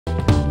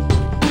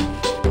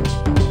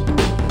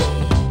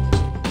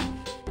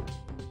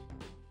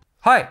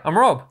Hi, I'm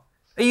Rob.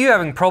 Are you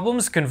having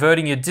problems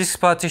converting your disk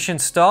partition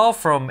style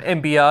from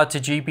MBR to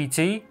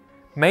GPT?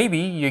 Maybe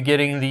you're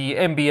getting the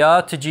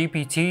MBR to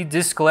GPT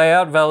disk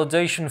layout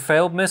validation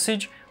failed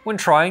message when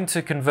trying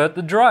to convert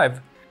the drive.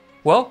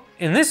 Well,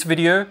 in this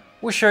video,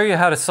 we'll show you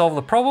how to solve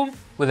the problem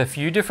with a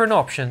few different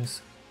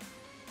options.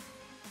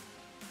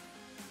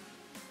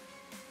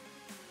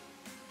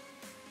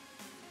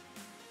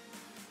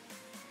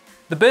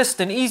 The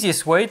best and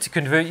easiest way to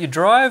convert your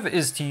drive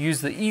is to use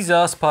the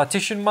EaseUS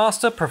Partition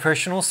Master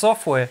professional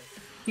software.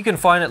 You can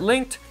find it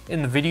linked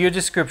in the video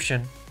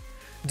description.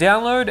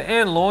 Download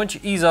and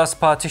launch EaseUS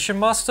Partition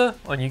Master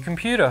on your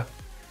computer.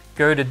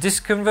 Go to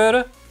Disk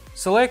Converter,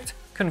 select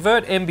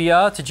Convert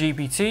MBR to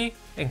GPT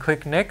and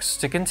click Next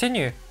to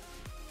continue.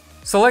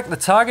 Select the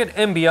target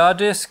MBR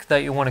disk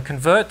that you want to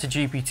convert to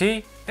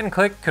GPT and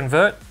click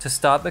Convert to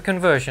start the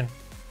conversion.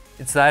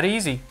 It's that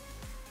easy.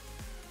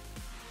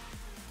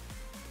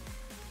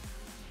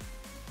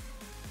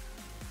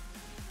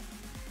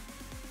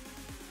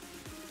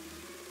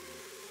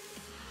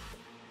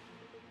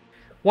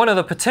 One of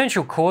the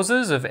potential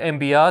causes of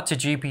MBR to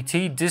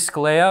GPT disk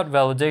layout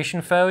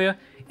validation failure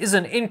is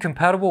an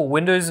incompatible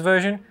Windows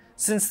version,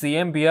 since the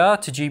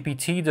MBR to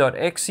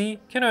GPT.exe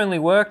can only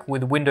work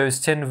with Windows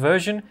 10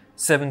 version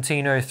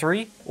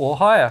 1703 or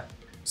higher.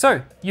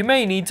 So you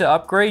may need to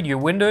upgrade your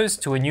Windows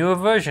to a newer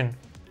version.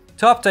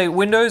 To update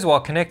Windows while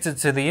connected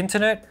to the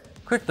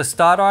internet, click the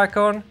Start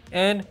icon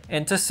and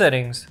enter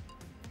Settings.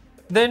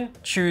 Then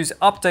choose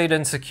Update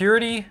and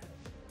Security.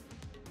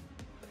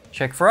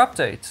 Check for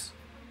updates.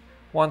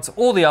 Once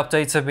all the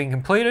updates have been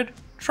completed,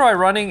 try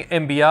running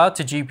MBR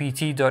to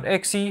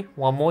GPT.exe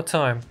one more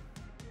time.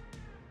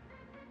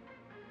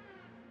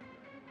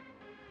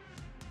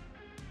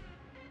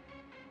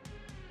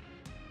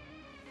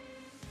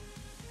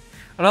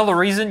 Another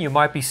reason you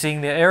might be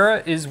seeing the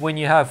error is when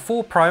you have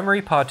 4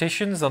 primary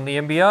partitions on the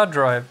MBR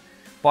drive.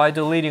 By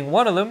deleting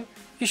one of them,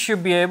 you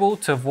should be able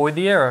to avoid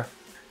the error.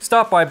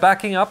 Start by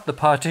backing up the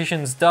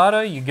partition's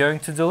data you're going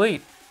to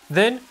delete.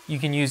 Then you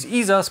can use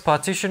EaseUS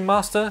Partition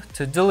Master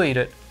to delete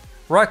it.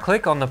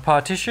 Right-click on the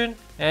partition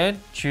and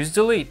choose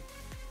Delete.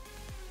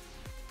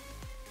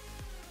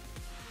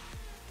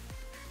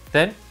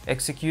 Then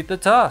execute the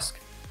task.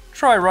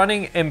 Try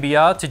running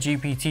MBR to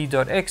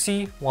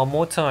GPT.exe one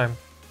more time.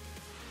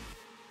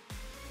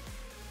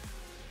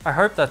 I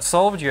hope that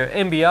solved your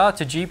MBR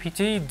to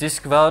GPT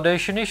disk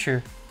validation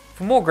issue.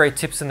 For more great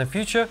tips in the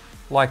future,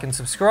 like and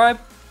subscribe,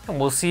 and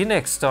we'll see you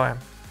next time.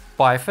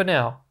 Bye for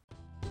now.